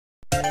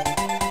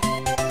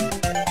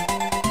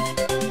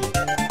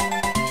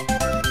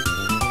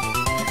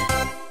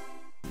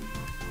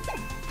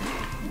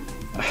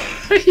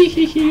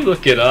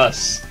Look at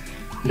us.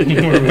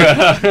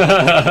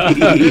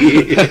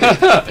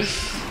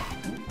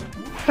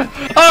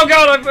 Oh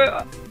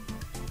god!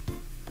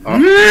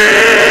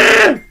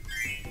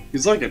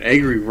 He's like an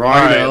angry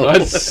rhino. Alright,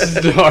 let's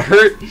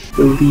start.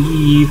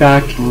 Believe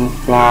I can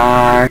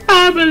fly.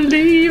 I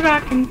believe I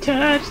can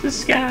touch the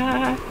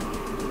sky.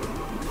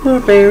 We're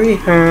very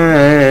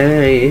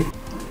high.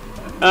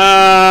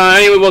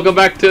 Anyway, welcome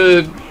back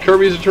to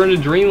Kirby's Return to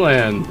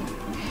Dreamland.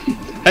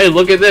 Hey,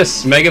 look at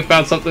this. Mega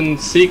found something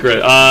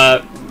secret.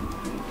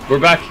 We're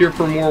back here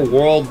for more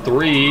World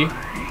 3.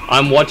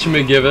 I'm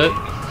whatchamagiveit.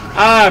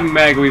 I'm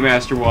Magui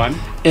Master 1.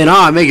 And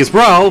I'm Megas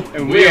Bro.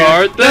 And we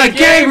are The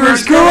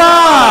Gamer's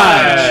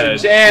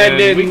Garage! And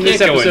in we can't this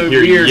go episode in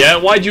here we're...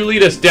 yet. Why'd you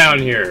lead us down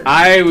here?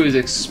 I was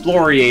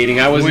explorating.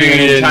 I wasn't We even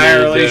didn't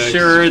entirely need to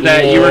sure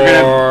that you were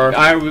explore. gonna...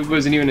 I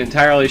wasn't even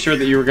entirely sure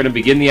that you were gonna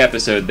begin the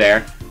episode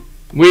there.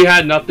 We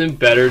had nothing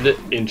better to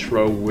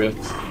intro with.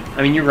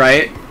 I mean, you're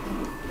right.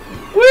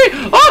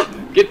 Ah!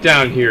 Get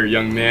down here,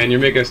 young man. You're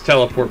making us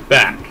teleport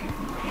back.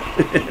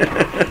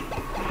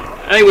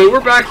 Anyway,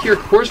 we're back here, of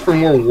course, for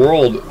more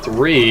World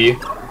 3.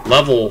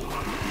 Level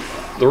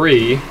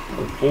 3.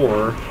 Or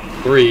 4.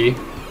 3. I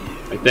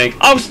think.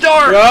 Oh,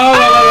 star!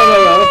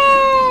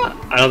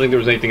 I don't think there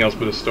was anything else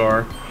but a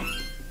star.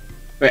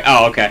 Wait,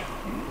 oh, okay.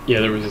 Yeah,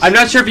 there was a I'm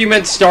not sure if you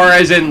meant star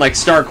as in, like,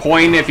 star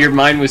coin, if your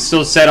mind was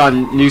still set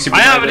on New Super I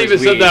Mario haven't Bros.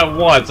 even said Wii. that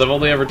once. I've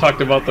only ever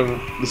talked about the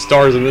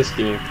stars in this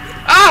game.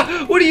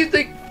 Ah! What do you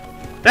think?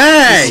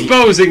 Hey!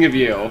 Disposing of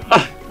you.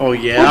 Oh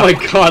yeah. Oh my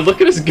god,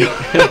 look at us go.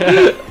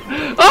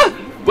 Ah!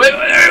 Wait.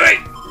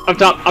 Up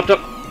top.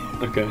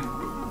 Okay.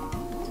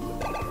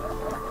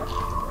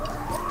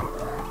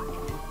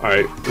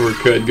 Alright,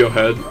 we're good. Go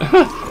ahead.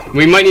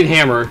 We might need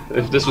hammer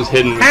if this was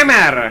hidden.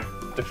 Hammer!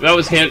 If that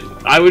was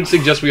I would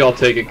suggest we all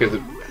take it because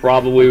it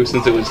probably,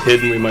 since it was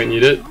hidden, we might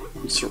need it.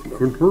 It certainly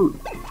couldn't hurt.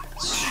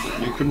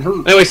 You couldn't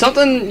hurt. Anyway,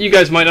 something you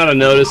guys might not have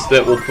noticed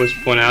that we'll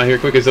point out here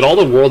quick is that all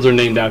the worlds are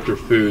named after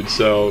food,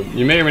 so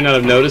you may or may not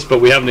have noticed,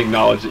 but we haven't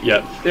acknowledged it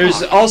yet.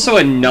 There's also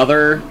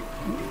another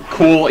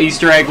cool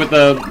Easter egg with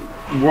the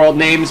world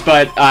names,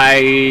 but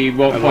I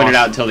won't point it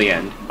out till the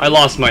end. I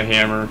lost my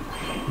hammer,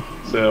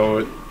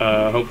 so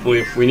hopefully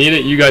if we need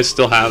it, you guys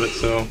still have it,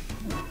 so...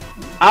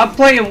 I'm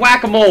playing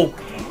Whack-A-Mole!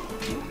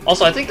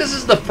 Also, I think this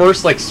is the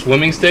first, like,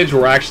 swimming stage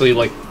where we're actually,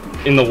 like,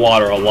 in the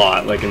water a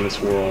lot, like, in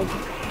this world.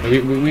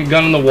 We've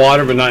gone in the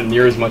water, but not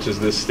near as much as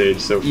this stage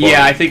so far.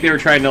 Yeah, I think they were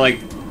trying to, like...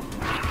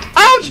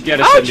 Ouch! Get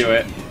us into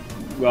it.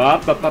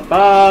 Up, up, up,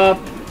 up.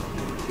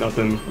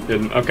 Nothing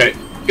hidden. Okay,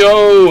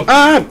 go!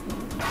 Ah!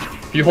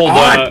 If you hold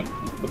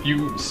if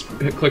you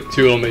click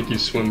 2, it'll make you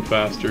swim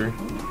faster.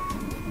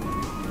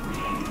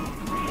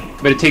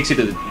 But it takes you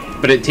to the...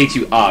 But it takes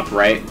you up,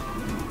 right?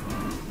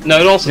 No,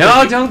 it also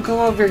No, don't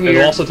go over here.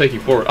 It'll also take you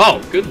forward.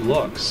 Oh, good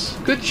looks.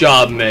 Good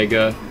job,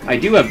 Mega. I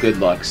do have good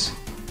looks.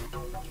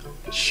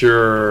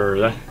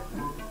 Sure.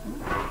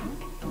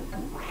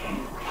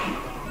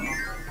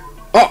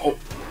 Oh!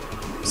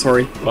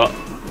 Sorry. Well,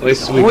 at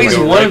least we Always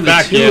can go one right of the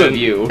back two in. of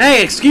you.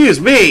 Hey,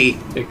 excuse me!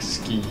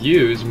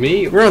 Excuse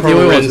me, We're not the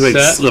only ones who make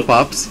princess.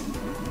 slip-ups.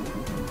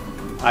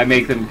 I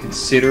make them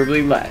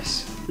considerably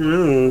less.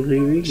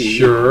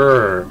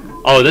 Sure.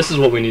 Oh, this is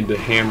what we need the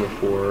hammer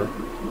for.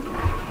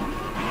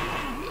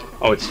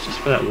 Oh, it's just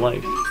for that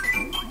life.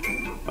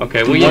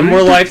 Okay, well, One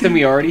more life than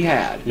we already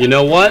had. You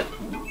know what?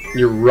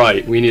 You're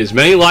right. We need as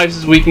many lives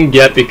as we can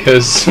get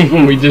because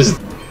we just...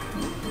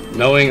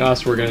 Knowing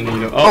us, we're gonna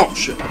need them. Oh,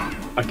 shit.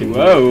 I can...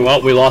 Whoa. Well,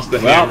 we lost the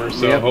Well, hammer,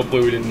 so yep.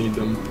 hopefully we didn't need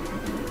them.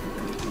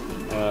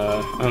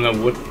 I don't know,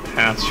 what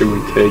path should we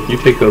take? You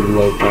take the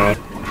low path.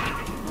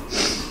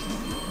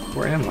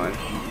 Where am I?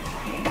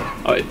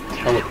 Oh, it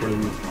teleported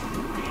me.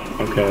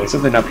 Okay.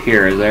 Something up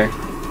here, is there?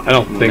 I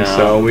don't think No.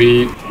 so.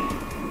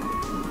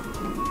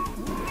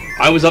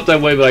 I was up that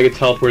way, but I get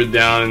teleported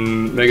down,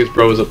 and Megas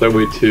Bro was up that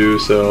way too,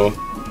 so...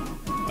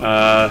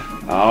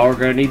 Oh, we're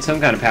gonna need some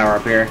kind of power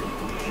up here.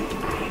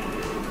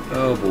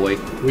 Oh boy.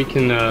 we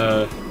can,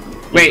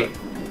 Wait,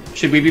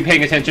 should we be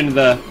paying attention to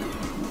the...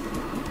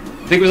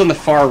 I think it was on the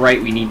far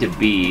right we need to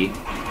be.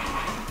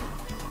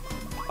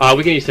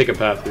 we can each take a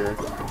path here.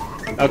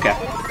 Okay.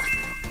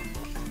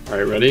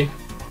 Alright, ready?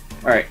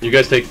 Alright. You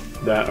guys take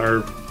that,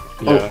 or...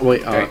 Yeah. Oh,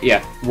 wait, Alright,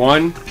 yeah.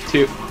 1,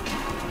 2...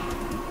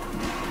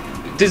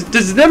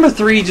 Does number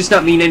 3 just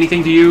not mean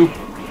anything to you?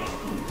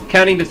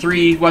 Counting to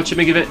 3,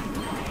 whatchamagiveit?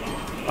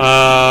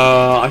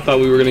 I thought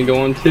we were gonna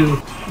go on 2.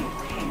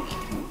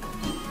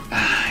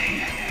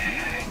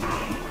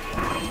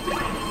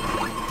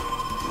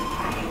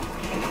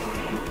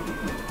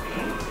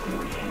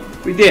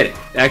 We did it.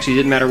 It actually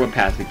didn't matter what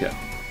path we took.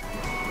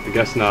 I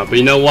guess not, but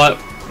you know what?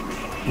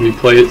 We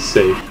played it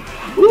safe.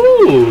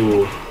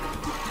 Ooh!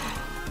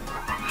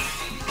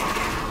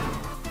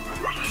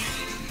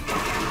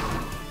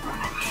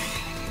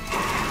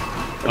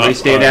 Everybody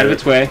stayed out of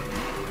its way.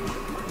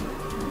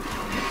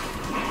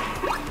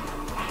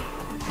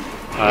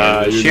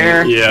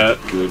 Share. Yeah.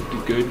 Good,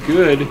 good,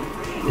 good.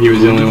 He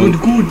was the only one.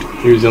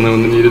 He was the only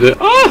one that needed it.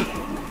 Ah!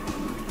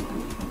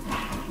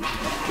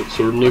 It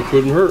certainly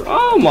couldn't hurt.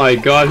 Oh my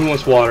god, who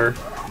wants water?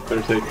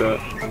 Better take that.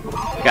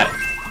 Got it.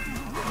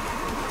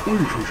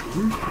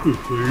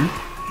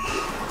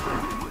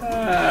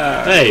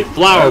 Hey,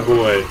 flower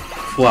boy.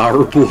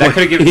 Flower boy. That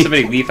could have given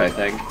somebody leaf, I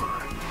think.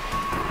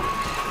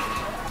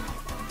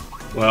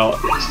 Well,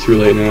 it's too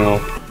late now.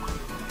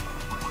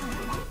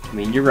 I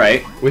mean, you're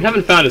right. We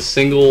haven't found a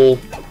single.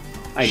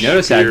 I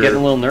noticed that. I'm getting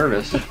a little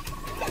nervous.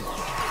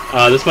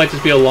 This might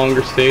just be a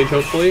longer stage,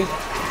 hopefully.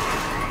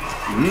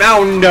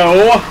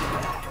 Moundo!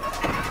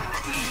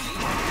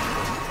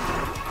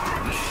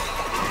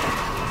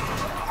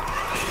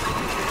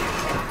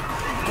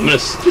 I'm gonna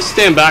just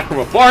stand back from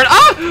afar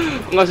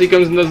and unless he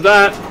comes and does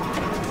that.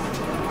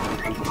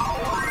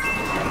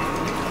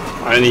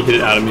 Alright, and he hit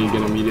it out of me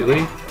again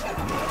immediately.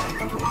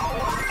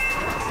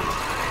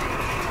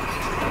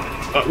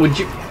 Would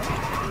you?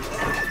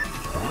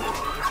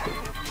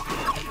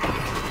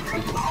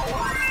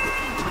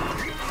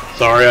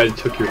 Sorry, I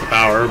took your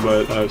power,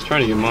 but I was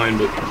trying to get mine,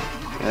 but...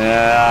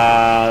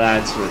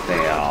 That's what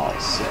they all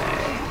say.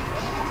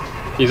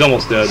 He's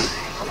almost dead.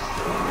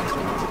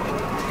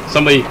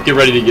 Somebody get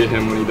ready to get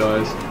him when he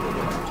dies.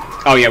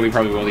 Oh yeah, we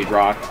probably will need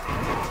rock.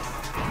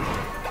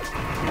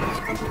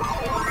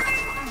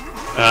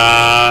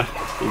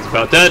 He's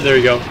about dead. There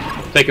you go.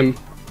 Take him.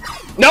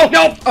 No,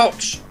 no! Oh,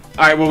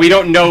 alright, well we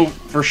don't know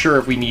for sure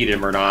if we need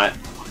him or not.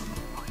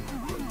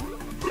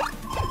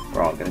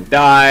 We're all gonna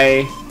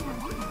die.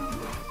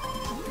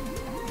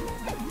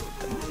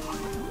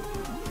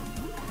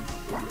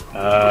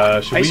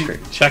 Should we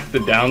check the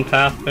down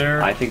path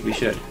there? I think we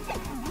should.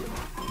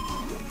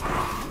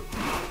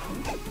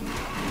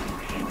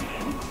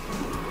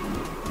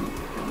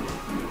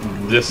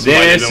 This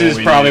is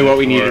probably what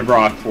we needed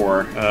rock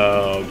for.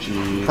 Oh,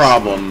 jeez.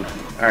 Problem.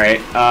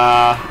 Alright,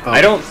 I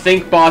don't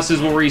think bosses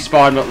will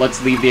respawn, but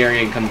let's leave the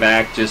area and come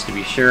back just to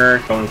be sure.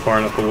 Going far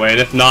enough away, and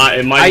if not,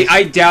 it might...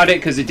 I doubt it,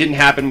 because it didn't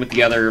happen with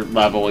the other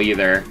level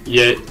either.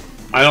 Yeah,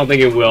 I don't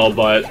think it will,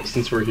 but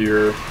since we're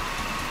here...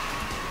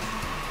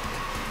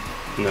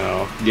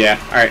 No. Yeah,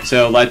 alright,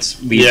 so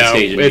let's leave the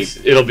stage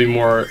and it'll be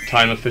more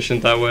time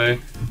efficient that way.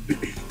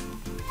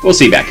 We'll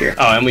see back here.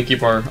 Oh, and we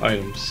keep our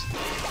items.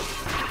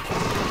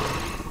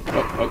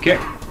 Oh, okay.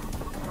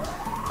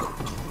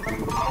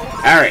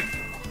 Alright.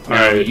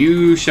 Alright.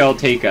 You shall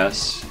take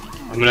us.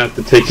 I'm gonna have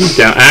to take you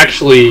down.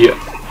 Actually,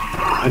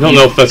 I don't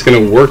know if that's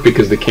gonna work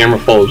because the camera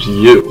follows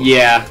you.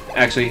 Yeah,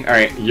 actually,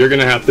 alright. You're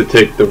gonna have to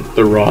take the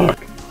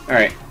rock.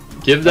 Alright.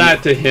 Give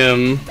that to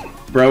him.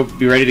 Bro,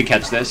 be ready to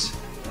catch this.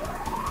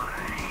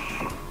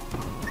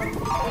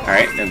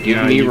 Alright, now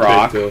give me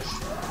rock. Alright,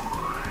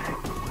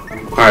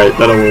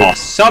 that'll work.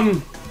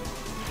 Awesome!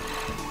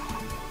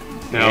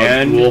 Now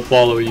and we'll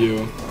follow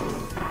you.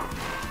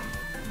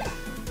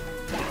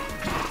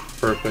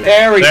 Perfect.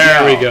 There we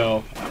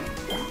go.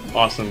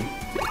 Awesome.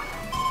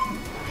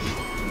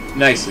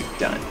 Nicely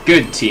done.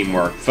 Good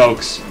teamwork,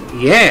 folks.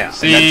 Yeah.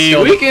 See,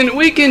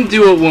 we can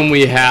do it when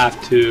we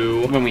have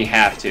to. When we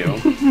have to.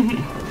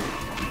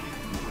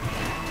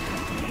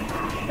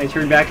 I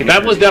turned back.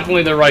 That was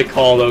definitely the right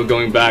call, though,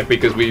 going back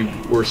because we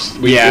were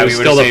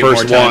still the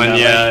first one.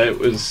 Yeah, it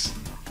was.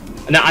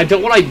 Now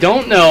what I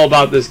don't know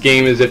about this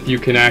game is if you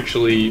can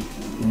actually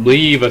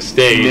leave a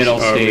stage, middle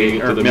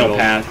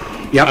path.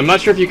 Yep. I'm not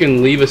sure if you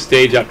can leave a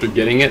stage after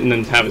getting it and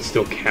then have it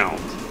still count.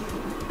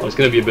 Oh, it's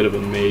gonna be a bit of a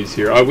maze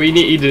here. We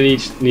need to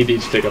each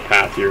take a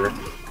path here.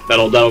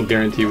 That'll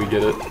guarantee we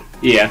get it.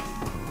 Yeah.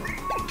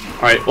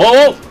 All right.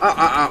 Whoa!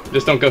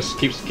 Just don't go.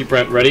 Keep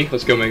ready.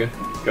 Let's go, Mega.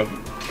 Go.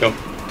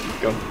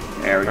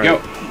 There we go.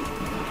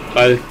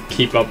 Try to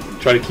keep up.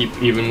 Try to keep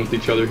even with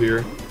each other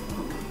here.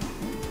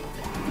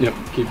 Yep.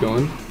 Keep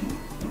going.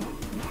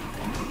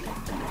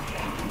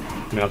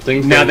 Now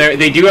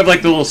they do have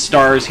like the little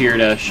stars here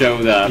to show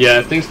the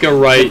if things go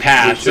right, the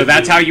path. So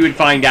that's how you would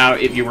find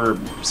out if you were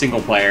single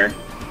player.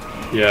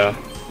 Yeah.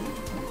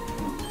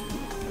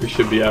 We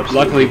should be absolutely.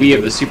 Luckily, we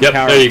have the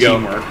superpower there you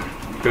teamwork.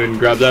 Go ahead and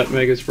grab that,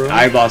 Megas, bro.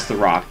 I lost the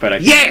rock, but I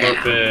think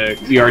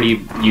perfect. We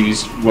already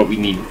used what we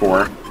need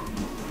for.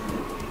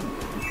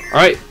 All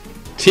right,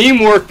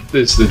 teamwork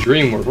is the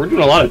dream work. We're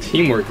doing a lot of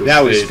teamwork.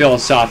 That was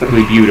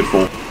philosophically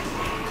beautiful.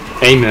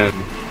 Amen.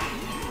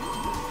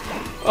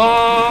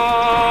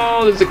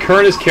 Oh, the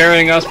current is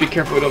carrying us. Be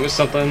careful we don't miss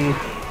something.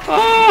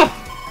 Ah!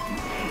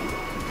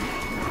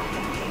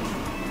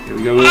 Here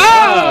we go.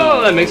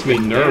 Oh, that makes me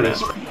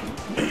nervous.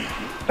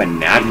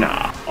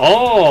 Banana.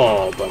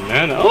 Oh,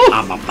 banana. Oh.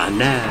 I'm a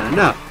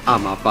banana.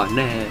 I'm a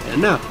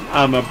banana.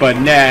 I'm a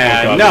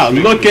banana. Oh, God,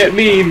 look at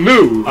me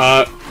move.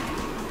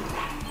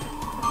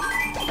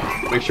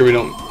 Make sure we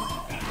don't.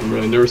 I'm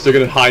really nervous. They're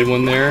gonna hide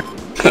one there.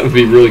 That would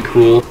be really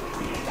cool.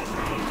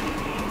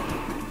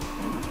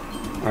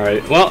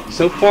 Alright, well,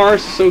 so far,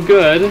 so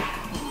good.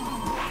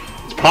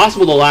 It's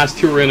possible the last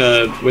two are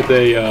with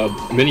a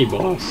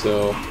mini-boss,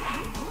 so...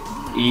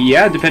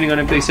 Yeah, depending on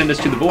if they send us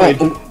to the void.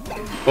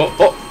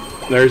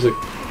 Oh, there's a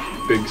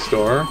big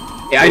star.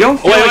 Yeah, I don't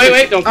feel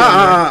wait, don't go in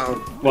there.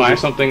 Why? Is there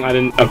something I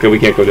didn't... Okay, we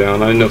can't go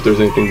down. I didn't know if there's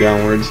anything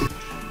downwards.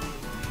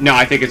 No,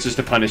 I think it's just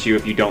to punish you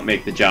if you don't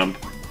make the jump.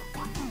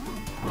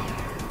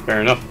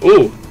 Fair enough.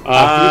 Ooh!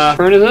 Whose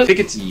turn is I it? think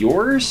it's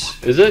yours?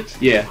 Is it?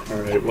 Yeah.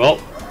 Alright, well...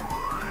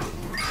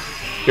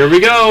 Here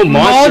we go!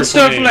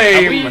 Monster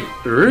Flame!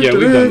 Flame! Yeah,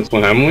 we've done this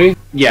one, haven't we?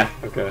 Yeah.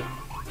 Okay.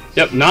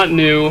 Yep, not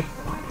new.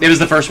 It was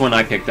the first one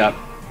I picked up.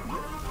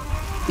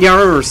 Yeah, I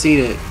remember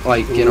seeing it,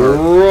 like, in our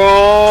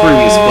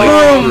previous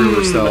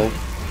playthrough or so.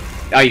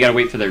 Oh, you gotta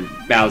wait for their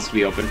mouths to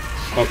be open.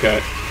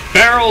 Okay.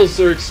 Barrels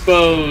are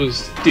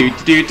exposed! Do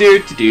do do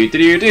do do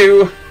do do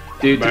do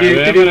do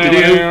do do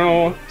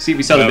do. See,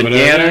 we saw the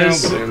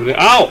bananas.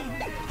 Ow!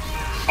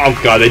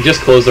 Oh god, they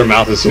just closed their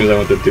mouth as soon as I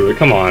went to do it.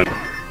 Come on.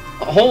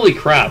 Holy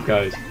crap,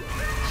 guys.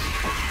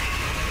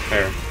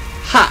 There.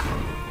 Ha!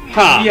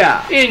 Ha!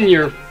 Yeah. In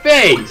your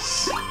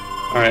face!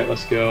 Alright,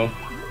 let's go.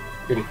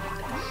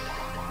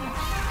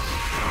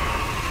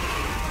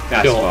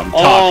 That's Kill what I'm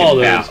all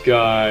talking those about.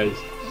 guys.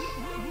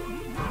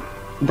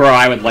 Bro,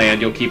 I would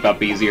land. You'll keep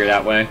up easier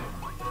that way.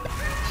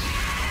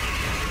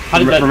 How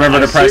did that... Remember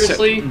to press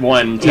seriously?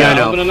 1 to Yeah, I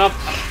know. Open enough?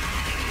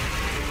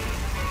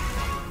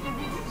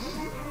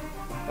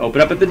 open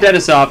up at the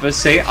dentist's office.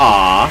 Say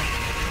ah.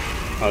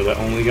 Oh, that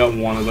only got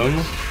one of them.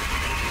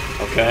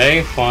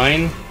 Okay,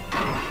 fine.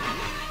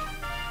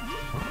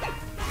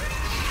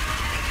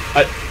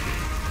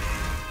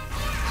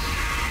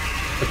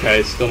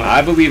 Okay, still not...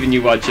 I believe in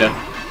you, Watcha.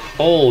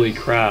 Holy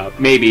crap.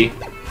 Maybe.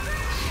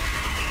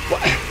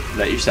 What?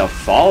 Let yourself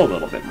fall a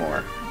little bit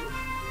more.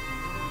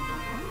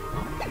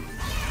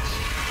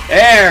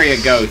 There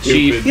you go,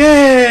 Chief. Stupid.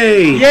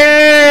 Yay!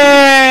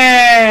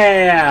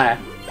 Yeah!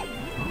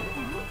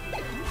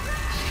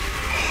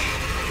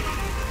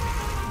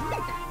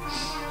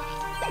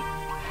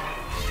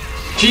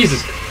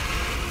 Jesus.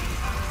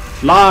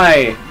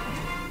 Fly!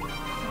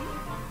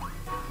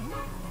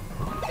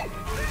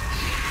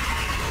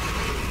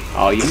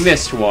 Oh, you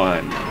missed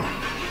one.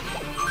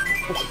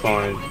 That's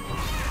fine.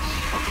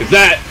 Cause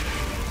that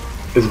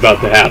is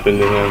about to happen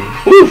to him.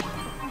 Woo!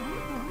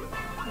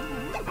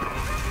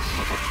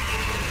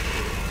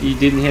 You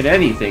didn't hit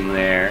anything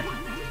there.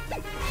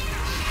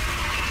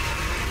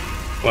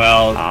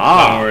 Well,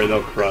 Ah. don't worry,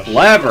 they'll crush.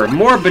 Clever!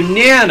 More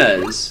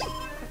bananas!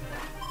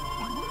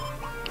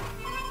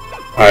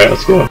 Alright,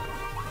 let's go.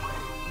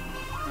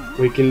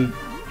 We can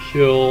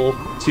kill...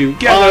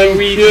 Together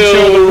we can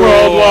show the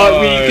world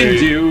what we can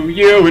do.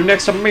 You are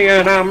next to me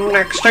and I'm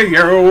next to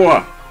you.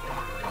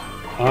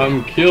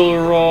 I'm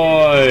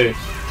Kilroy!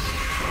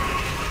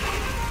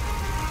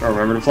 Oh,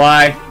 remember to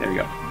fly. There you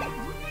go.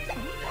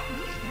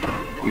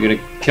 You gonna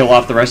kill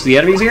off the rest of the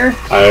enemies here?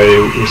 I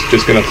was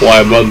just gonna fly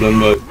above them,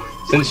 but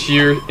since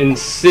you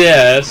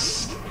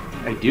insist...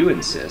 I do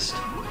insist.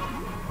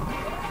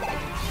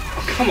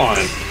 Oh, come on.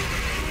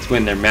 It's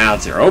when their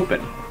mouths are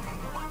open.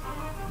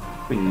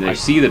 When they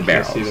see the Can't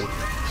barrels. see them.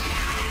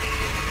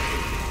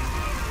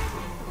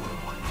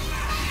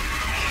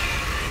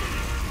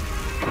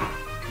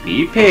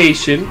 Be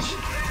patient.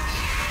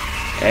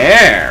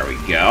 There we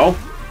go.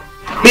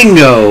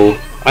 Bingo!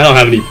 I don't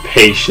have any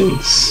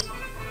patience.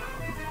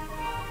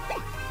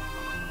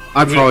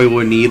 I probably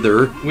wouldn't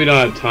either. We don't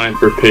have time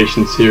for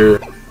patience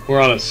here.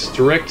 We're on a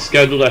strict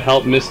schedule to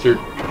help Mr.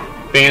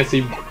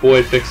 Fancy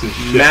Boy fix his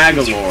shit.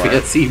 Magalore.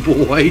 Fancy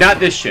boy. Not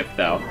this ship,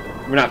 though.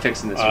 We're not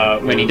fixing this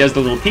one. When he well- does the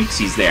little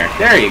peeksies there.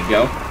 There you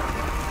go.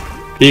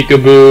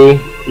 Peekaboo,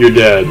 you're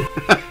dead.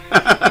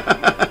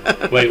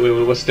 Wait,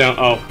 what's down?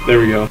 Oh, there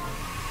we go.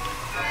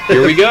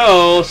 Here we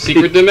go,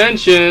 secret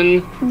dimension.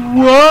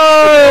 Whoa!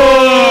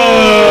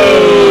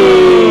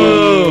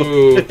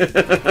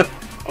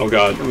 Oh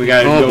god. We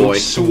gotta Oh, go boy.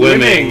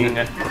 swimming.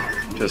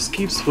 Just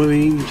keep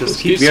swimming, just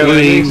keep keep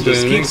swimming, swimming,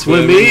 just keep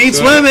swimming, swimming,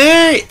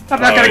 swimming!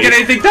 I'm not Oh, gonna get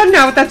anything done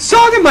now with that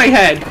song in my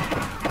head.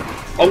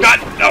 Oh god,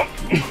 no!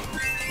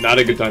 Not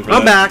a good time for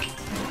I'm that.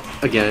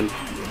 back! Again.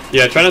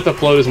 Yeah, try not to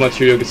float as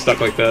much or you'll get stuck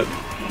like that.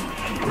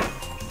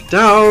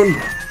 Down!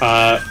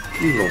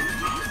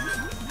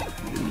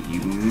 You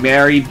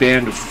merry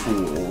band of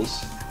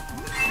fools.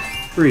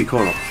 Who are you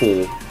calling a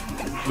fool?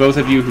 Both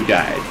of you who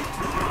died.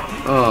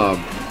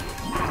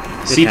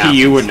 CPU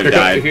happens. wouldn't have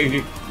died.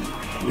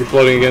 You're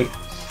floating again.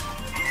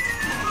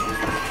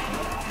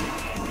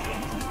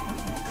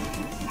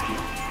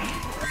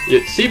 Yeah,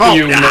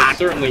 CPU most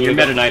certainly You're would-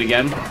 Meta Knight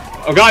again.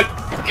 Oh god,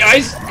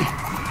 guys!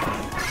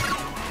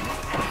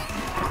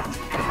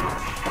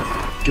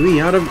 Get me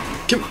out of...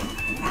 Get...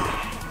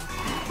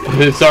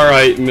 It's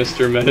alright,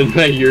 Mr. Meta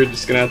Knight. You're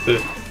just gonna have to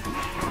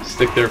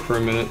stick there for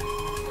a minute.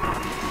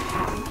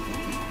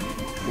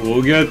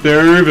 We'll get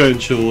there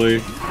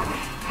eventually.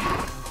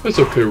 It's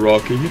okay,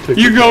 Rocky. You take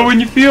You your go time. when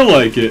you feel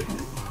like it.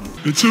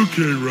 It's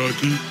okay,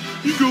 Rocky.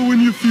 You go when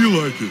you feel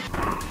like it.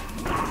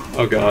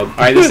 Oh god.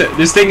 Alright,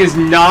 this thing is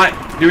not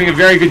doing a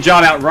very good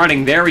job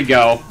outrunning. There we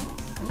go.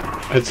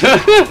 It's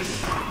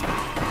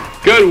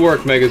good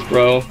work, Megas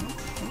bro.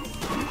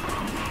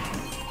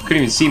 Couldn't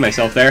even see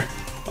myself there.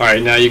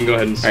 Alright, now you can go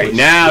ahead and switch. Alright,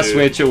 now to-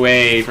 switch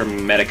away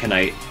from Meta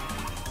Knight.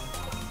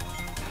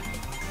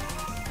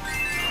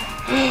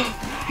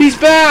 He's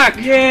back!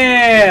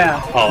 Yeah!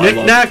 Oh,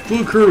 Knick-knack,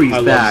 Blue Kirby's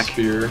back. Love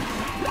Spear.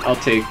 I'll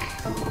take...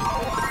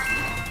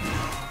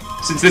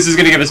 Since this is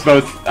gonna give us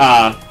both,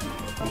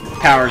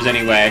 powers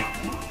anyway,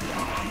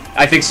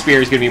 I think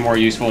Spear is gonna be more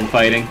useful in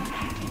fighting.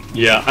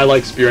 Yeah, I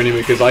like Spear anyway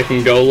because I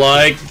can go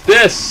like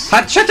this!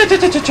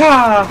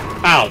 Ha-cha-cha-cha-cha-cha!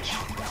 Ouch.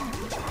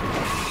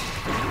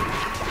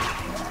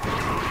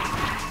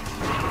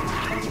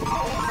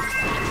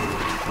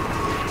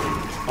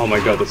 Oh my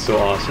god, that's so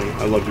awesome.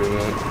 I love doing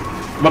that.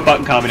 What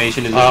button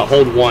combination is it?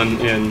 Hold 1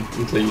 in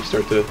until you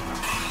start to...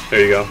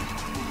 There you go.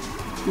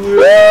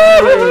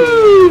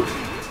 Woo!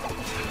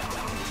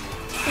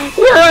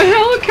 We're a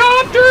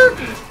helicopter!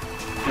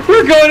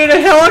 We're going in a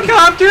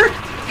helicopter?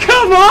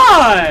 Come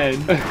on!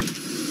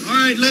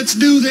 Alright, let's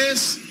do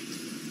this.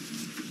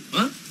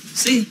 What?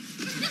 See?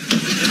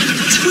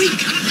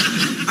 Tweak,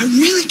 I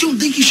really don't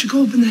think you should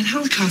go up in that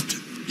helicopter.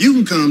 You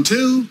can come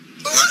too.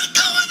 We're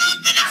going up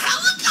in a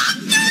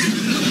helicopter!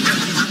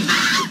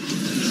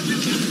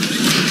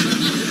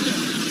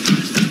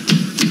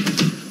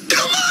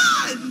 Come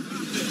on!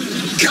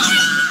 Come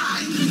on!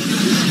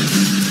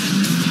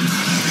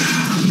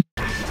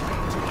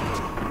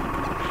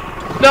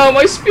 No,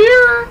 my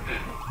spear!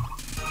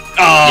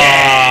 Oh,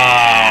 yeah!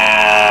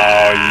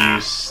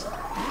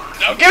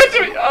 No, give it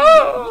to me!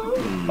 Oh!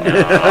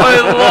 I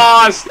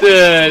lost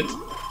it!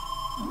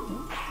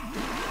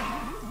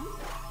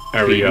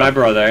 There we Feed go. my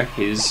brother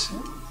his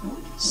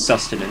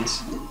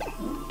sustenance.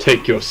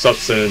 Take your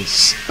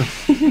substance.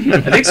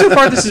 I think so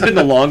far this has been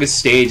the longest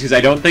stage, because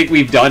I don't think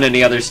we've done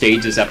any other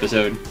stage this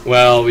episode.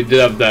 Well, we did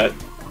have that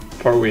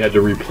part we had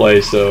to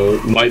replay, so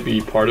it might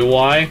be part of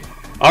why.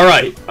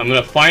 Alright, I'm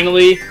gonna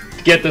finally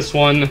get this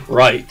one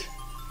right.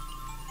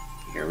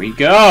 Here we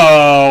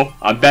go!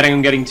 I'm betting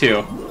I'm getting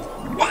 2.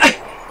 What?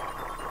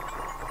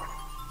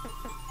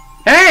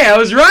 Hey, I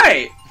was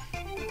right!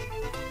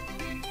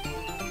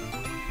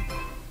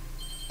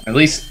 At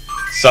least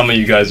some of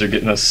you guys are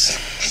getting us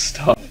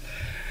stuff.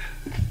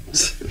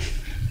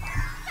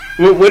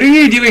 What are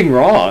you doing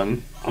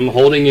wrong? I'm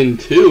holding in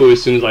 2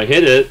 as soon as I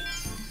hit it.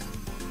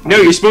 No,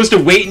 you're supposed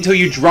to wait until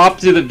you drop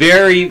to the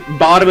very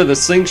bottom of the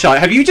slingshot.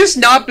 Have you just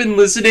not been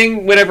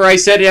listening whenever I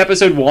said in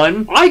episode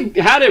 1? I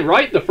had it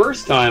right the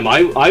first time.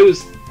 I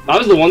was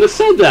the one that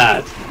said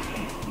that.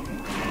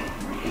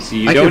 So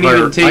you don't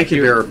even take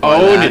your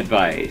own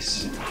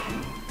advice.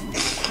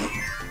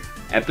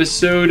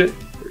 Episode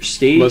or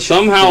stage. But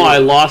somehow 4. I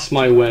lost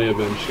my way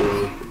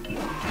eventually.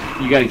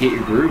 You gotta get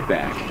your groove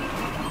back.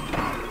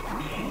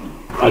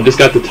 I just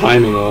got the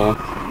timing off.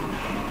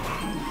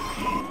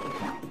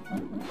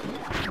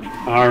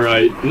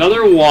 Alright,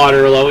 another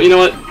water level. You know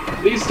what?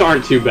 These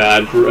aren't too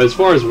bad for as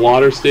far as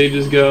water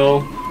stages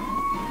go.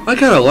 I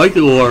kind of like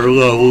the water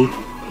level.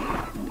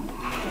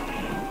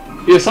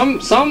 Yeah, some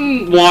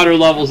water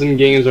levels in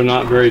games are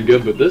not very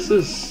good, but this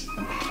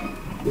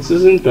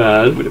isn't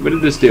bad. What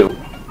did this do?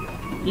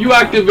 You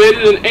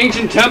activated an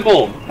ancient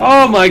temple!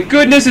 Oh my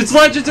goodness, it's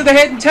Legends of the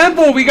Hidden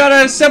Temple! We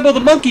gotta assemble the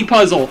monkey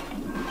puzzle!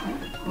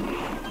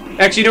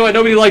 Actually, you know what?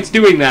 Nobody likes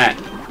doing that.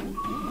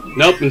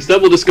 Nope,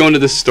 instead we'll just go into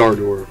this star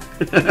door.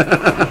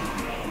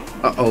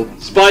 Uh-oh.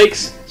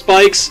 Spikes!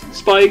 Spikes!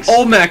 Spikes!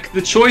 Olmec,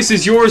 the choice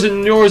is yours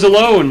and yours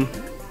alone.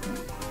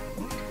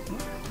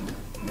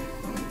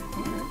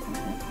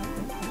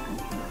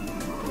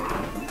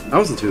 That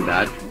wasn't too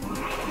bad.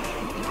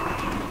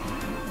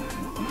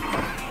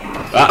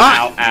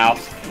 Ow, ow.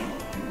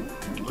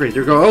 Great,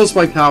 there go all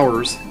my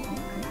powers.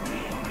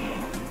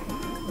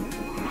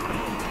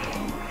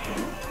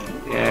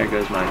 Yeah, there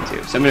goes mine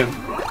too. Somebody...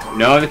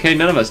 No, okay,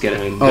 none of us get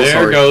it. And Oh, there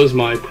sorry. goes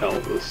my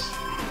pelvis.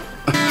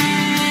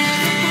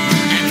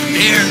 And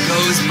there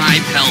goes my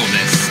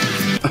pelvis.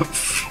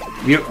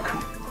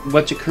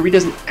 Kirby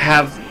doesn't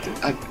have...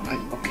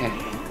 okay.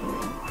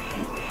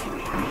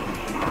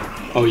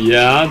 Oh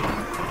yeah?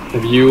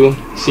 Have you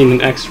seen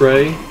an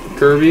X-ray,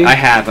 Kirby? I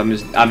have. I'm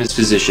his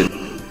physician.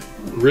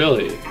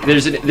 Really?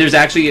 There's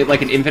actually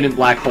like an infinite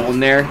black hole in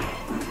there.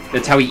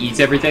 That's how he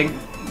eats everything.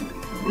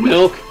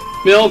 Milk!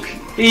 Milk!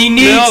 He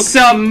needs Milk.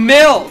 some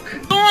milk!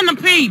 On the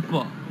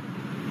people.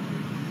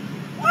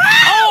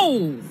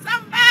 Oh!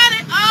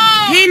 Somebody!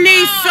 Oh! He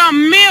needs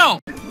some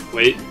milk.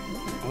 Wait.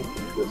 Oh,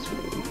 this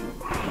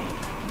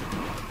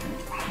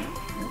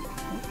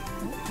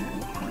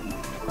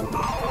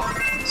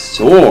way.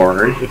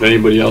 Sword? If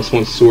anybody else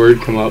wants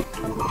sword, come up.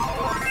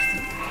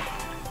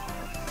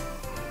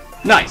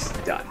 Nice.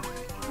 Done.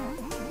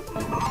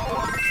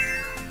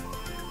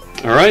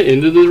 Alright,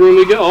 into the room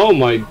we go. Oh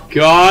my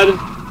god!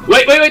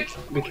 Wait, wait, wait!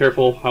 Be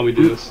careful how we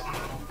do this.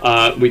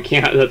 We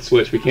can't have that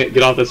switch. We can't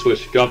get off that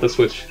switch. Get off that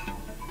switch.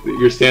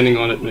 You're standing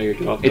on it, Mega.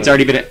 Get off It's that.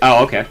 already been...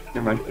 Oh, okay.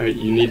 Never mind. Alright,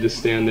 you need to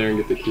stand there and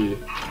get the key.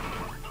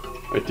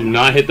 Alright, do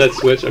not hit that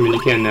switch. I mean, you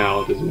can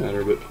now. It doesn't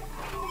matter, but...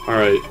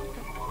 Alright.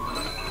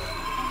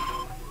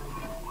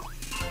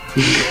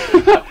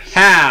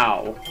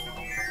 How?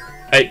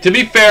 Hey, to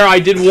be fair, I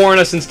did warn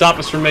us and stop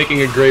us from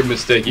making a grave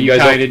mistake. You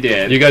kinda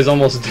did. You guys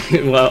almost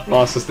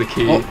lost us the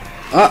key. Oh.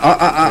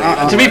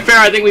 To be fair,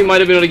 I think we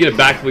might have been able to get it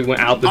back if we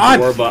went out the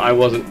door, but I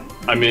wasn't.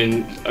 I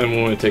mean, I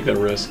didn't want to take that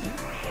risk.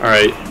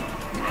 Alright.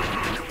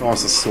 Oh,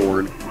 it's a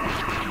sword.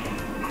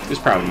 There's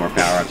probably more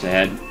power-ups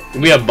ahead.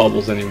 We have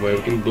bubbles anyway.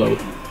 We can blow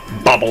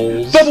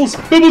bubbles. Bubbles!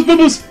 Bubbles!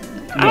 Bubbles!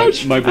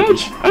 Ouch! My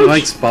bubbles. Ouch! He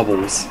likes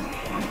bubbles.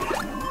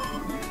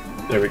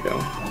 There we go.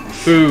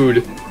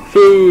 Food.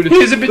 Food. He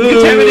hasn't been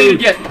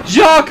contaminated yet.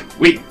 Jacques!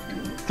 Wait.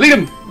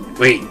 Clean him.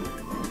 Wait.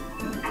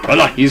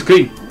 Voila, he's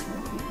clean.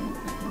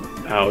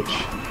 Ouch.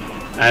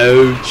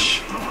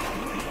 Ouch.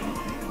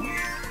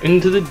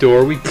 Into the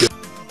door we go.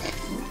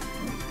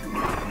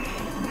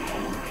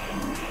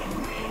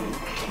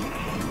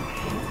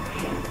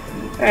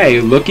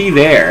 Hey, looky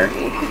there.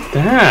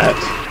 That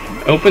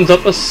opens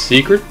up a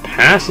secret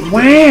passage.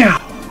 Wow!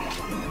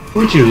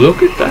 Would you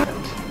look at that?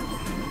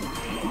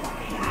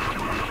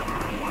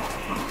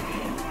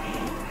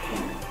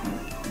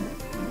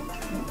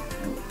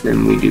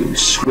 Then we do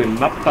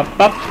swim up, up,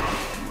 up.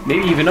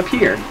 Maybe even up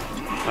here.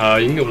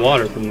 You can get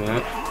water from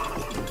that.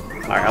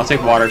 Alright, I'll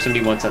take water if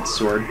somebody wants that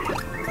sword.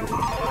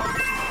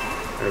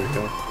 There we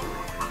go.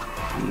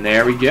 And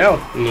there we go.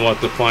 And we'll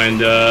have to find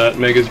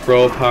Mega's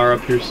Bro power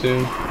up here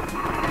soon.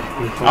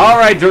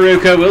 Alright,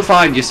 Veruca, we'll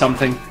find you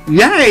something.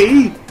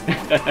 Yay!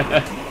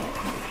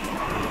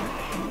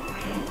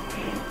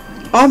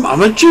 I'm a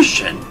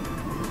magician.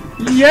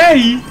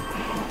 Yay!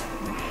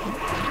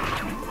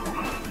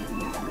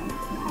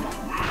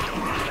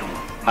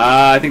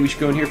 I think we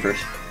should go in here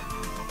first.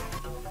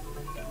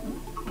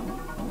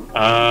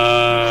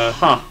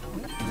 Huh.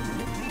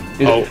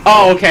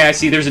 Oh, okay, I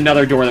see. There's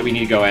another door that we need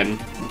to go in.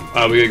 We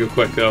gotta go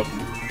quick though.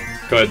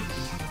 Go ahead.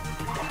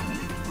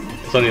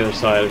 It's on the other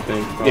side, I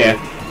think. Probably. Yeah.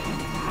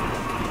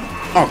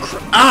 Oh,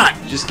 crap.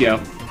 Just go.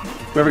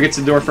 Whoever gets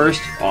the door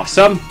first.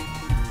 Awesome.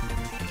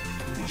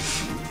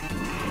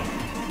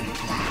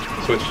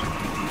 Switch.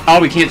 Oh,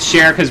 we can't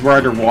share because we're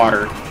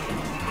underwater.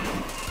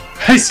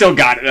 I still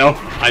got it, though.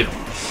 I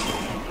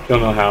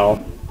don't know how.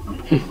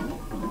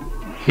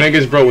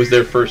 Mega's Bro was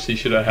there first, he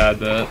should have had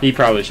that. He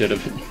probably should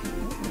have.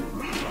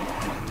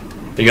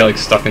 He got like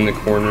stuck in the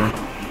corner.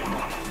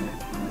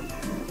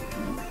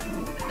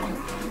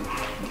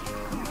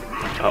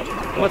 Oh,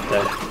 what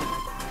the?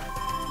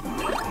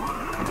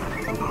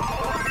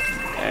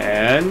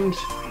 And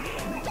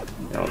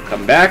now we'll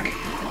come back.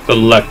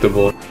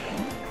 Delectable.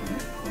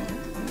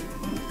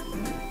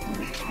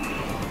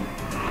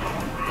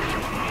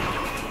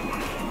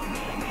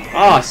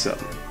 Awesome.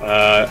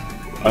 I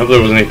hope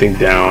there wasn't anything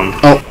down.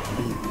 Oh.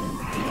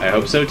 I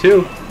hope so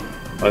too.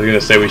 I was gonna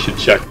say we should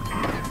check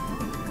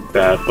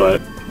that, but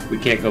We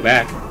can't go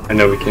back. I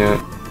know we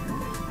can't.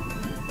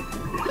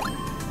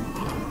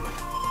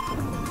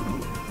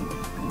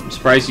 I'm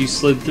surprised you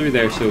slid through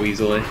there so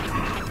easily.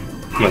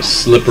 I'm a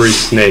slippery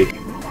snake.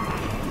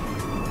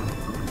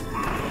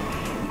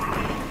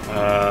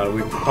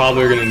 We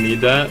probably are gonna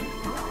need that.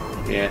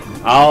 Yeah.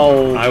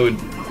 I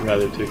would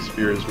rather take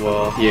spear as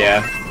well.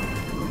 Yeah.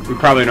 We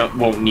probably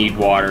won't need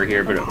water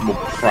here, but we'll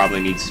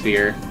probably need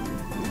sphere.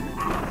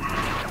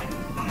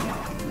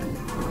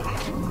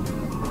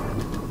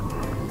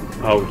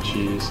 Oh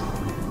jeez.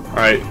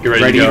 Alright, get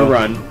ready, Ready to go.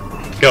 run.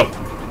 Go.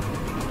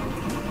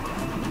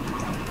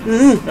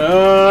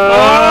 Oh,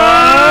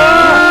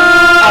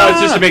 it's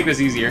just to make this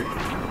easier.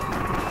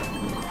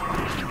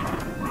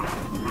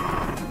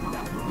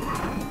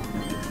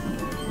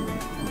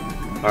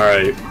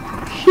 Alright.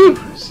 Phew.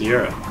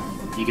 Sierra.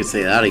 You could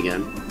say that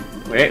again.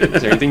 Wait,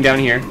 is there anything down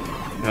here?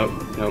 Nope,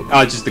 nope.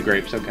 Oh, it's just the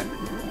grapes, okay.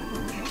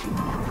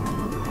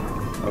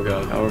 Oh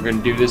god. Now we're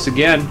gonna do this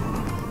again.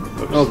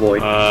 Oops. Oh boy.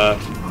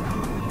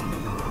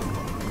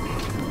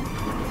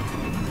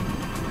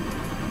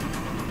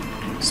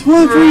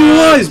 Swim for your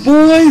lives,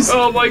 boys!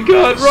 Oh my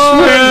god,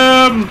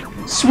 run!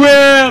 Swim!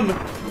 Swim!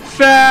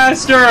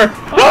 Faster!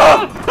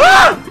 Ah!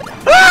 Ah!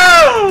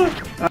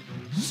 Ah!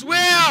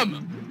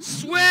 Swim!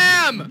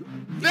 Swim!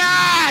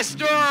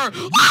 Faster! Ah!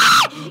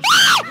 Ah!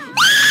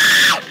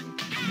 Ah!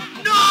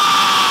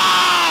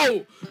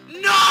 No!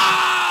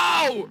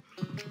 No!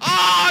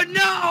 Oh,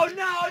 no,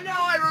 no, no!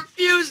 I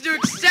refuse to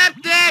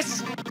accept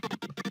this!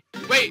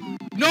 Wait,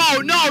 no,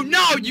 no,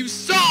 no! You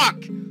suck!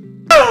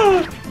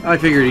 I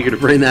figured you could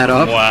bring that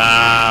up.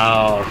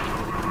 Wow.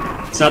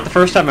 It's not the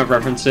first time I've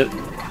referenced it.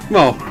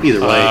 Well, either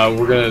way.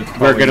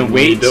 We're gonna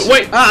wait. need to-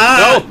 Wait!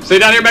 Ah! No! Stay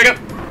down here, Mega!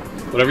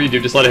 Whatever you do,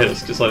 just let it hit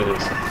us. Just let it hit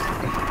us.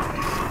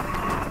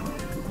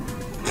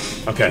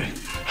 Okay.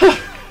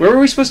 Where were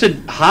we supposed to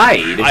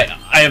hide?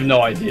 I have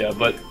no idea,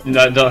 but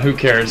no, who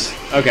cares?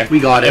 Okay. We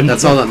got it.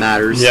 That's all that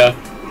matters. Yeah.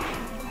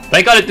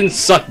 Thank God it didn't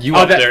suck you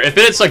up there. If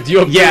it had sucked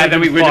you up there, Yeah,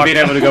 then we wouldn't have been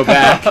able to go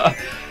back.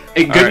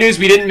 Hey, good Alright. news,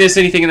 we didn't miss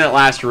anything in that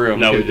last room.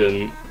 No, we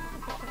didn't.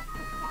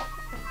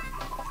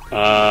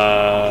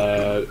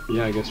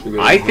 Yeah, I guess we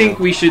go. I think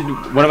we should.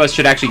 One of us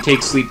should actually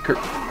take sleep.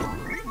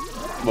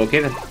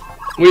 Okay then.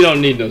 We don't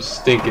need no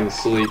stinking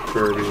sleep,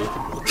 Kirby.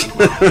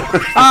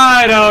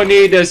 I don't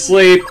need to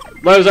sleep,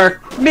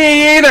 loser.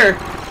 Me either.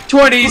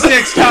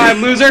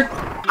 26-time loser.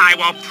 I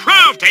will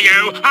prove to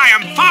you I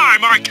am far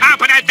more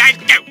competent than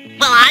you.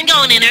 Well, I'm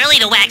going in early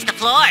to wax the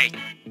floor.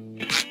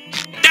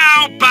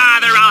 Don't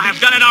bother, I'll have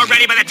done it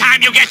already by the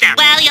time you get there.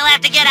 Well, you'll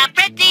have to get up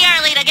pretty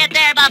early to get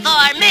there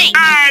before me.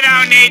 I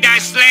don't need to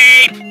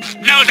sleep.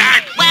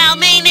 Loser. Well,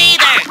 me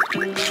neither.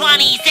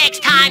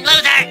 26-time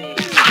loser.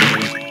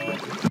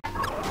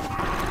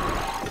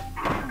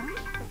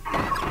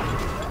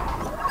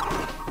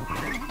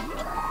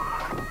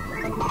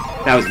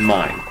 That was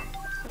mine.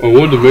 I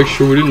wanted to make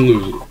sure we didn't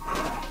lose it.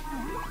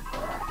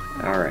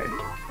 Alright.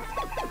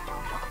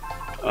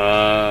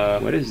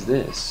 What is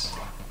this?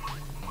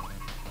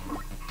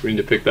 We need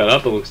to pick that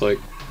up, it looks like.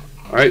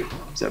 Alright.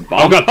 Is that a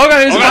bomb? Oh god! Oh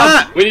god, it's Oh a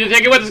god! bomb! We need to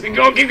take it with us. Keep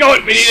going, keep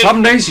going! We need to...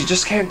 Some days you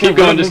just can't get Keep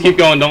going, just keep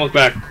going, don't look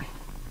back.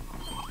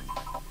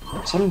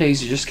 Some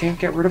days you just can't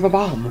get rid of a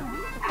bomb.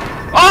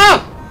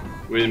 Ah!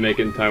 We didn't make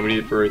it in time, we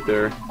need it for right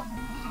there.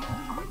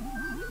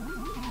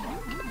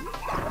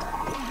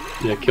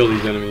 Yeah, kill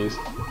these enemies.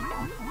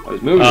 I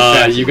was moving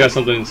fast. You got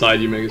something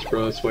inside you, Megas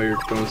Bro, that's why you're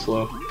going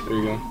slow. There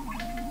you go.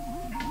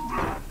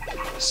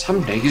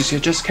 Some days you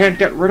just can't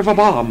get rid of a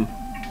bomb.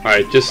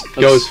 Alright, just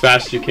go as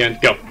fast as you can.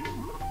 Go!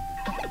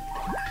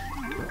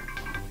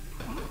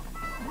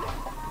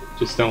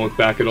 Just don't look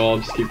back at all,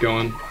 just keep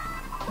going.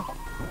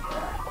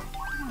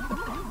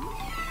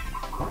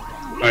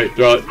 Alright,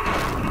 throw it.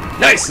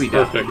 Nicely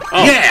done. Perfect.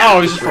 Oh, Yeah! Oh,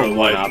 it was just for a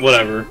light.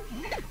 Whatever.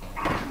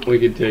 We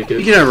can take it.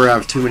 You can never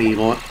have too many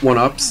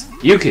one-ups.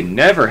 You can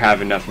never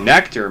have enough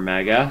nectar,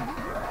 Mega.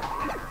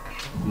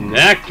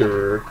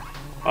 Nectar?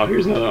 Oh,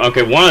 here's another.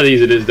 Okay, one of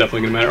these it is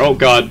definitely gonna matter. Oh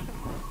god.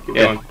 Keep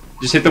Yeah. going.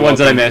 Just hit the ones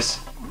that I miss.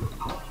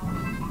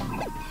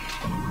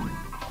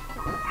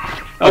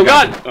 Oh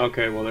god!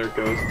 Okay, well there it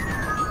goes.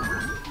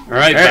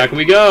 Alright, back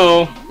we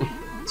go.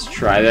 Let's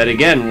try that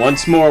again,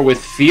 once more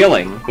with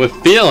feeling. With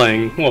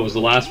feeling? What was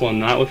the last one?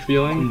 Not with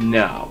feeling?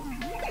 No.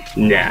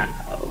 No.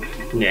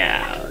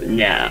 No.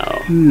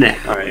 No. No.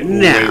 Alright,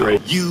 No.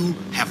 wait. You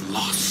have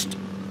lost.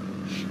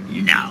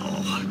 No.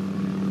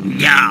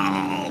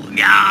 No.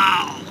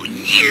 No.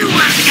 You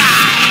will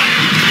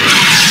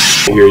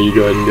die. Here, you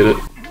go ahead and get it.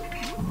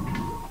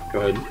 Go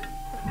ahead.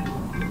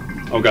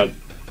 Oh god.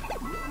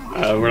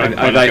 We're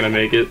not gonna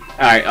make it.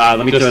 Alright,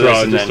 let me Just throw throw this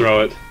it, and just then...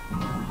 throw it.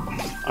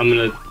 I'm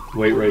gonna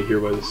wait right here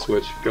by the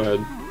switch. Go ahead.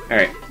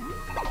 Alright.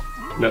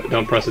 No,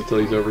 don't press it till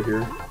he's over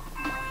here.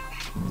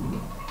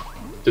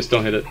 Just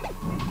don't hit it.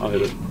 I'll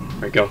hit it.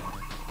 Alright, go.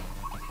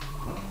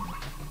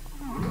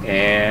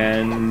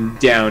 And...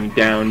 down,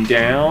 down,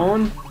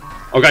 down...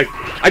 Okay.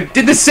 I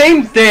did the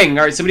same thing!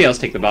 Alright, somebody else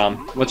take the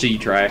bomb. What should you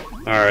try?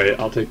 Alright,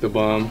 I'll take the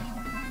bomb.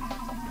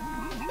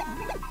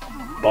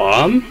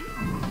 Bomb?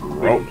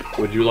 Rope.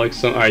 Would you like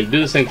some? Alright,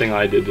 do the same thing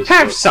I did. Just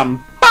Have float.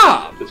 some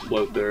bomb! Just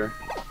float there.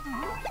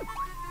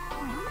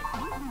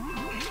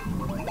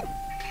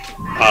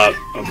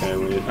 Okay,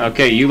 wait.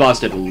 Okay, you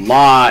lost it a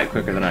lot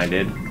quicker than I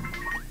did. It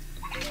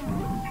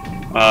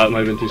might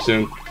have been too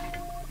soon.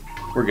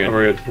 We're good. Oh,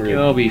 we're good, we're good.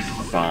 You'll be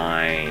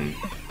fine.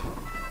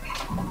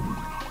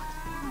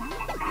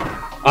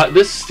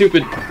 This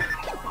stupid...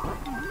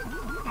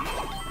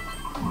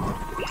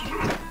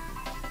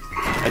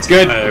 It's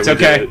good. Alright, It's we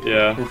okay. did it,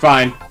 yeah. We're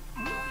fine.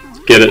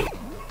 Get it.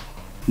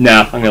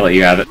 No, I'm gonna let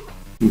you have it.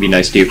 Be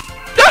nice to you. He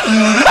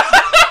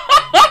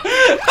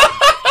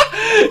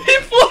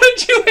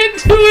floated you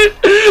into it!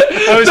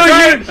 I was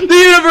trying. The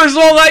universe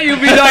won't let you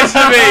be nice to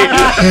me!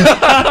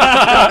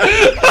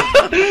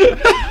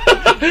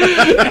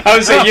 I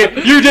was saying,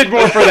 you did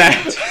more for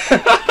that.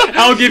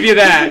 I'll give you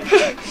that.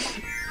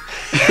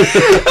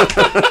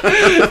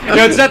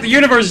 No, it's not the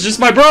universe, it's just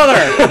my brother!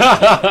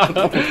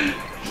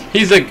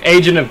 He's an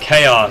agent of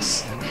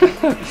chaos.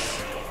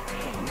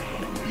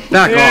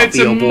 Back off, It's a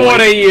Beetle more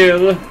boy.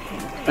 you.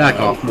 Back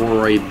off,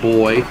 Moray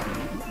boy.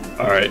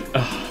 Alright.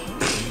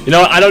 You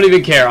know what? I don't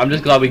even care. I'm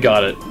just glad we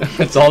got it.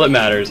 That's all that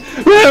matters.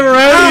 Whatever,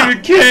 I don't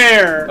even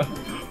care! I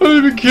don't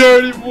even care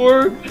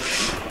anymore.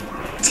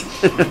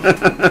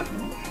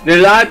 They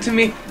lied to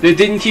me, they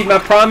didn't keep my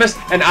promise,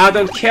 and I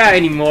don't care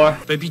anymore.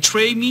 They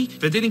betrayed me,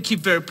 they didn't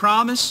keep their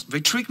promise, they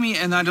tricked me,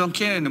 and I don't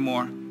care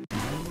anymore.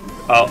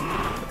 Oh.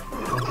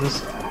 What's this?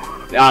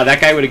 That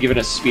guy would have given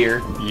us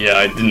spear. Yeah,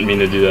 I didn't mean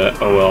to do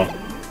that. Oh well.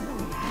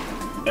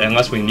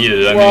 Unless we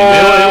needed it. I mean,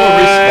 it will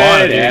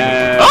respawn.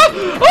 Yeah.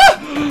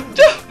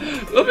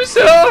 Let me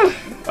see.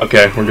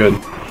 Okay, we're good.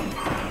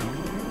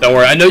 Don't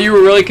worry. I know you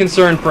were really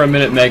concerned for a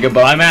minute, Mega,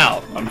 but I'm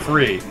out. I'm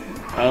free.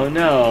 Oh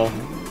no.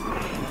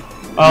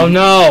 Oh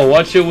no,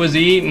 what you was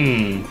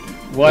eating?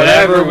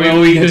 Whatever will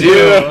we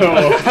do?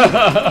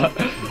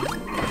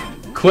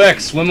 Quick,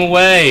 swim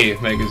away,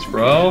 Megas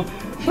bro.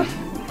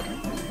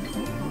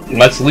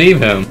 Let's leave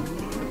him.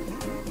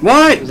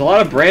 What? There's a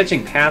lot of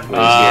branching pathways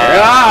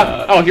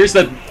here. Oh, here's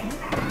the...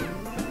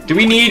 Do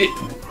we need...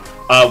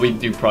 We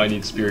do probably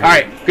need spear here.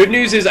 Alright, good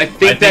news is I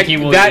think that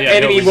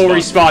enemy will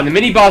respawn. The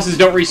mini-bosses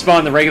don't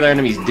respawn, the regular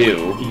enemies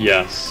do.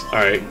 Yes.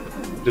 Alright.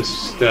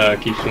 Just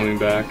keep swimming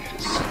back.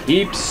 Just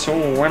keep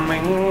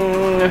swimming.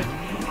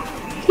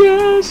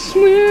 Just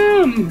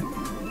swim.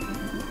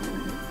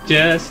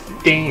 Just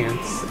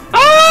dance.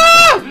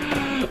 Ah!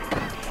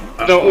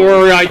 Don't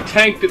worry, I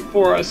tanked it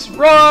for us.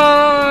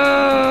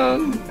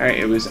 Run! Alright,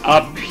 it was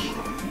up.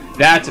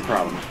 That's a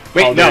problem.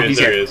 Wait, Oh, no, there he's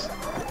there here. he is.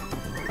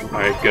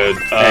 Alright, good.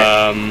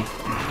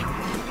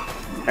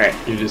 Alright.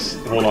 You just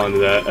hold on to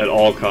that at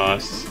all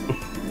costs.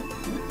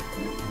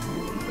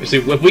 See,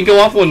 if we go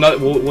off,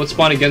 we'll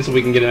spawn again so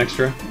we can get an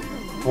extra.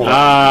 Hold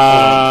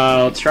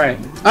on. Let's try it.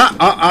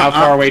 How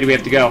far away do we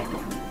have to go?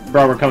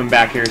 Bro, we're coming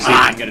back here, see if we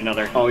can get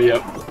another. Oh,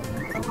 yep.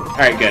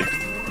 Alright, good.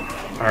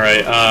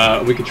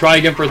 Alright, we could try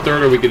again for a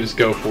third, or we could just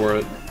go for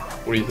it.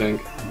 What do you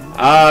think?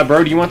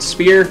 Bro, do you want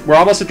spear? We're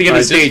almost at the end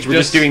of the stage. We're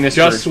just doing this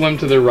Just swim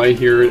to the right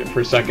here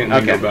for a second, and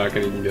then Okay. go back,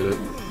 and you can get it.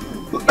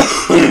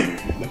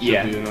 That should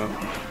Yeah. be enough.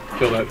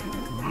 Kill that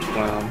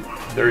clown.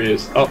 There he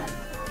is. Oh,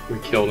 we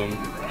killed him.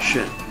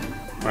 Shit.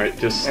 Alright,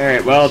 just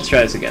Alright, well, let's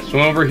try this again.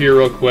 swim over here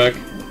real quick.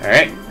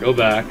 Alright. Go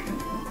back.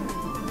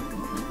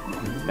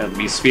 That'll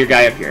be spear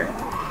guy up here.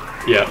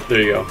 Yeah,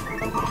 there you go.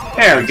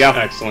 There we go.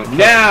 Excellent.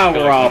 Now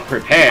we're all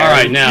prepared.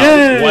 Alright, now,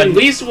 Yay! well, at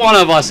least one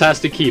of us has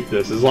to keep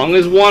this. As long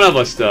as one of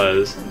us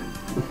does.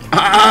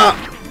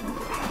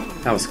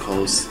 That was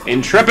close.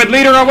 Intrepid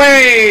leader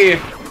away!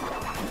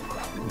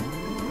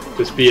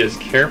 Just be as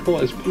careful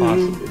as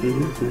possible.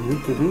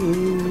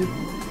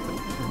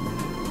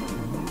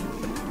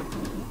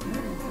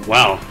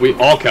 Wow, we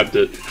all kept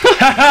it.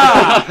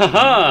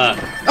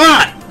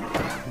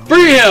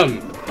 Free him!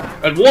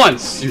 At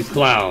once, you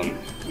clown.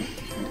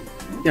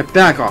 Yeah,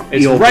 back off.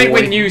 It's you old right boy.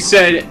 when you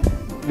said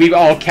we've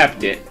all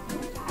kept it.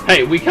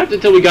 Hey, we kept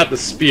it till we got the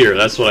spear,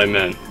 that's what I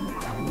meant.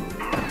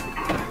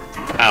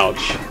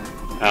 Ouch.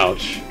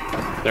 Ouch.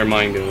 There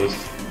mine goes.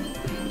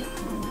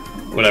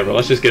 Whatever,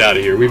 let's just get out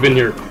of here. We've been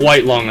here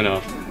quite long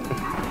enough.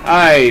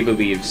 I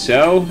believe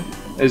so,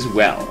 as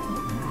well.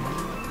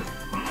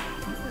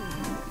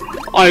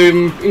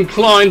 I'm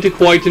inclined to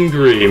quite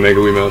agree,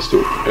 Megawee Master.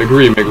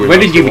 When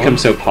did you become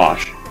so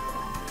posh?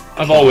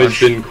 I've always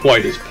been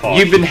quite as posh.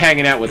 You've been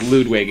hanging out with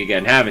Ludwig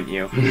again, haven't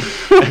you?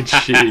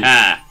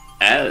 Jeez.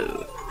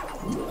 Oh.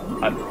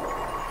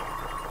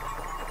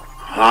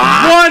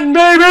 One,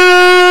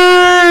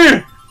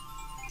 baby!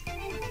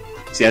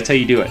 See, that's how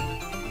you do it.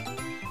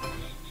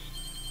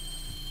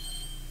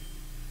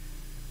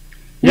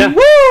 Yeah. Woo!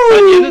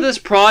 By the end of this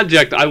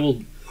project, I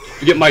will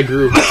get my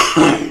groove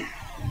back.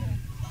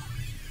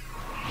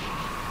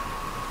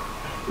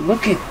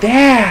 Look at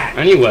that!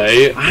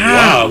 Anyway,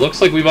 wow,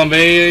 looks like we've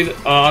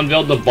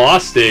unveiled the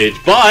boss stage,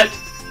 but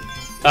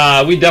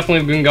we definitely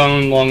have been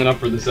going long enough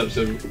for this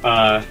episode.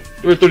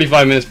 We're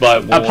 35 minutes,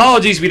 but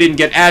Apologies we didn't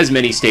get as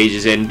many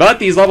stages in, but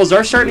these levels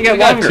are starting to get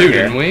longer two,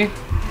 here. didn't we?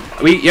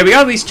 We got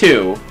at least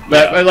 2,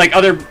 but Yeah. like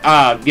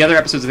the other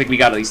episodes, I think we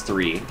got at least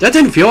 3. That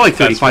didn't feel like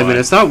 35 fine.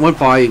 minutes. That went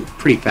by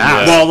pretty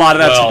fast. Yeah. Well, a lot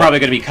of that's Well- probably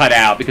going to be cut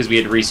out because we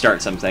had to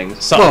restart some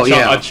things. Well,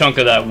 yeah. A chunk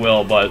of that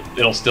will, but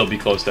it'll still be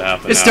close to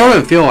half an It hour. still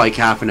didn't feel like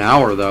half an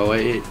hour, though.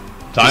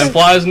 Time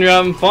flies when you're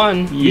having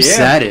fun. You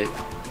said it.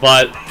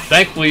 But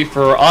thankfully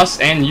for us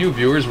and you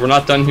viewers, we're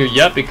not done here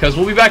yet because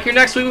we'll be back here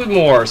next week with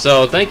more.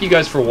 So thank you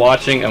guys for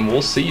watching, and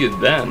we'll see you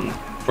then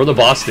for the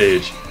boss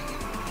stage.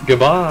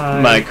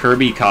 Goodbye. My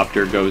Kirby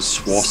copter goes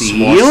swa See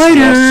swa you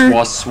later.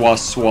 swa swa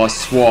swa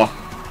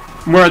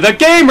swa. We're the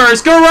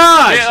Gamer's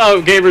Garage! Yeah,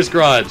 oh, Gamer's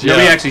Garage. Yeah.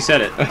 Nobody actually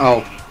said it.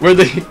 Oh, We're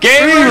the Gamer's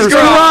Gamer's Garage.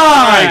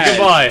 Garage!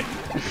 Alright,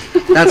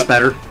 goodbye. that's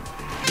better.